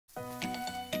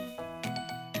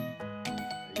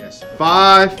seconds.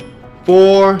 5,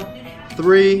 4,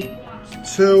 3,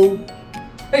 2.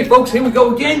 Hey folks, here we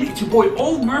go again. It's your boy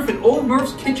Ol'Murph at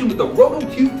Ol'Murph's Kitchen with the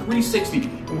Roto-Q 360.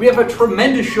 And we have a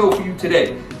tremendous show for you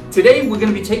today. Today we're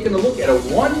going to be taking a look at a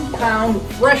 1 pound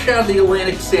fresh out of the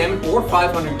Atlantic salmon, or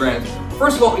 500 grams.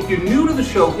 First of all, if you're new to the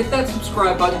show, hit that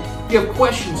subscribe button. If you have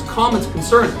questions, comments,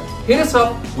 concerns, hit us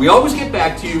up. We always get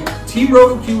back to you. Team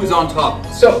Roto-Q is on top.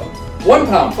 So, 1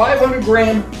 pound, 500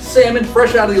 gram salmon,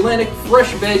 fresh out of the Atlantic,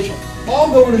 fresh veg,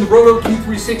 all going in the Roto-Q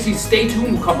 360. Stay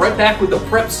tuned. We'll come right back with the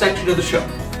prep section of the show.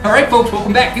 All right, folks,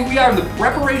 welcome back. Here we are in the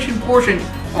preparation portion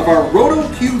of our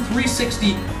Roto-Q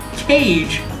 360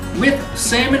 cage with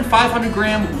salmon 500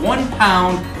 gram, 1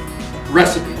 pound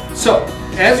recipe. So,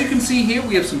 as you can see here,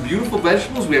 we have some beautiful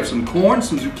vegetables. We have some corn,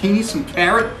 some zucchini, some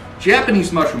carrot,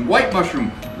 Japanese mushroom, white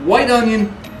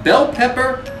onion, bell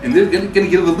pepper, and they're gonna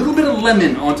give a little bit of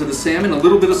lemon onto the salmon, a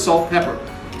little bit of salt, pepper.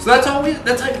 So that's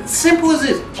as simple as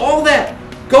this. All that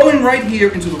going right here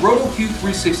into the Roto-Q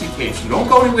 360 cage. So don't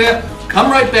go anywhere.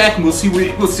 Come right back, and we'll see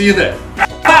you there.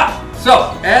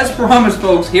 So, as promised,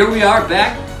 folks, here we are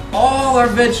back. All our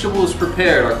vegetables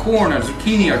prepared. Our corn, our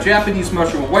zucchini, our Japanese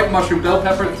mushroom, white mushroom, bell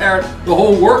pepper, carrot, the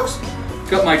whole works.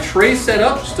 Got my tray set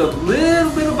up, just a little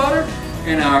bit of butter,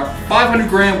 and our 500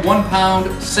 gram, 1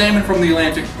 pound salmon from the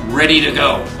Atlantic ready to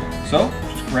go. So,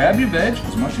 just grab your veg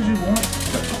as much as you want.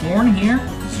 Got corn here,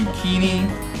 zucchini.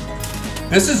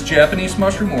 This is Japanese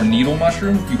mushroom or needle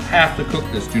mushroom. You have to cook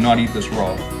this. Do not eat this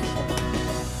raw.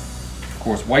 Of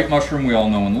course, white mushroom we all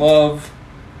know and love.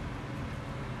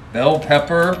 Bell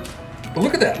pepper. But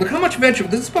look at that. Look how much vegetable.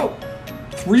 This is about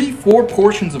 3-4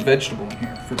 portions of vegetable in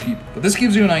here for people. But this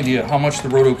gives you an idea how much the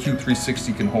Roto-Q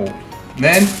 360 can hold. And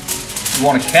then you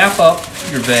want to cap up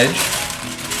your veg.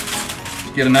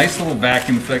 Get a nice little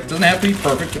vacuum effect. Doesn't have to be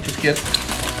perfect, but just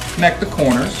connect the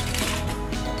corners.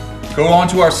 Go on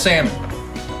to our salmon.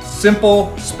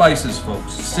 Simple spices,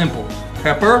 folks. Simple.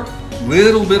 Pepper,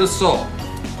 little bit of salt.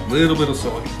 Little bit of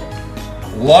salt.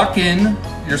 Lock in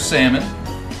your salmon.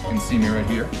 You can see me right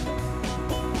here.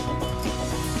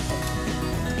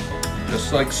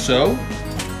 Just like so.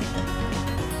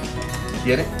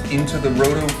 Get it into the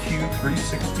Roto-Q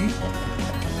 360.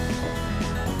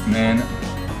 And then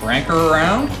crank her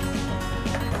around.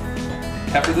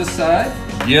 Pepper this side.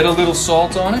 Get a little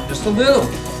salt on it. Just a little.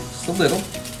 Just a little.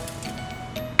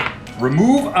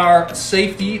 Remove our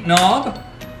safety knob.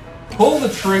 Pull the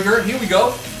trigger. Here we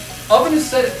go. Oven is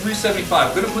set at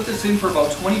 375. We're going to put this in for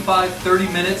about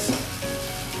 25-30 minutes.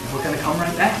 And we're going to come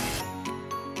right back.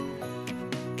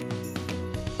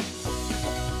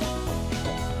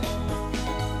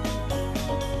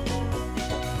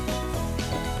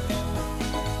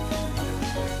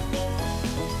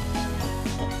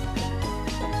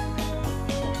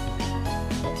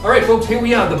 All right, folks, here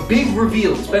we are, the big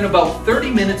reveal. It's been about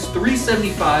 30 minutes,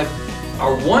 375,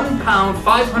 our 1 pound,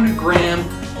 500 gram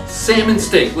salmon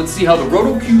steak. Let's see how the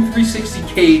Roto-Q 360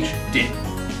 cage did.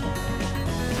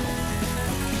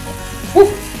 Woo.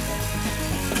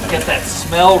 Get that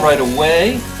smell right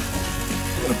away.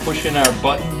 I'm gonna push in our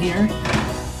button here.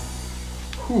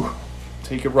 Whew.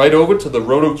 Take it right over to the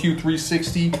Roto-Q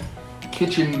 360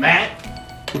 kitchen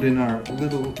mat. Put in our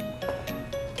little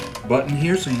button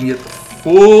here so you can get the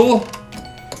full.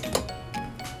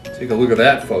 Take a look at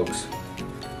that, folks.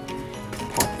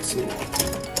 Pop this little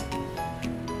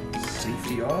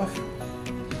safety off.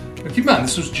 Now keep in mind,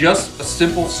 this was just a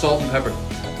simple salt and pepper.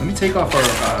 Let me take off our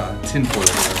tin foil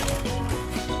here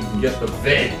so you can get the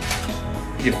veg.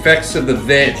 The effects of the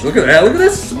veg. Look at that. Look at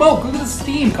this smoke. Look at the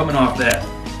steam coming off that.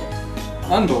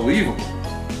 Unbelievable.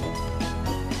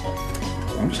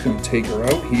 So I'm just going to take her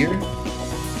out here.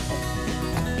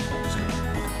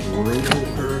 Roll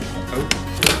her out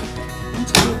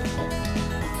onto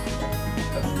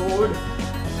the board.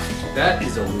 That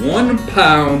is a 1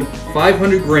 pound,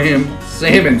 500 gram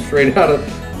salmon straight out of.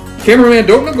 Cameraman,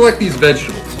 don't neglect these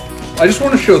vegetables. I just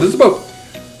want to show, there's about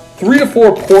 3 to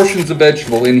 4 portions of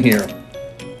vegetable in here.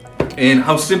 And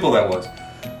how simple that was.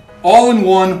 All in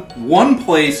one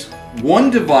place, one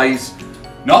device,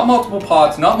 not multiple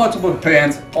pots, not multiple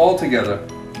pans, all together.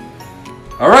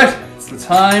 All right. The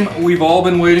time we've all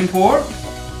been waiting for.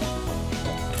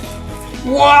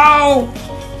 Wow!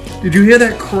 Did you hear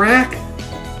that crack?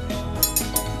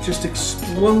 It just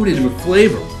exploded with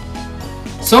flavor.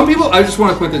 Some people, I just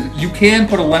want to put this, you can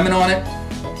put a lemon on it.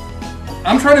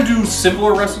 I'm trying to do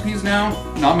simpler recipes now,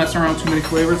 not messing around with too many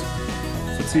flavors. So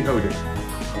let's see how we do.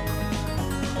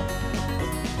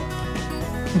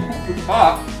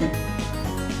 Pop.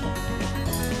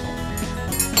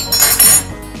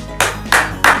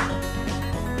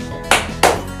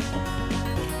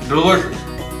 Delicious.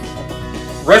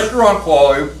 Restaurant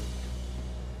quality.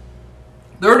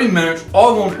 30 minutes,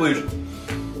 all in one place.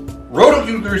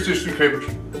 Roto-Q 360 capers.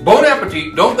 Bon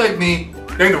appetit. Don't thank me.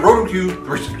 Thank the Roto-Q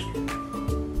 360.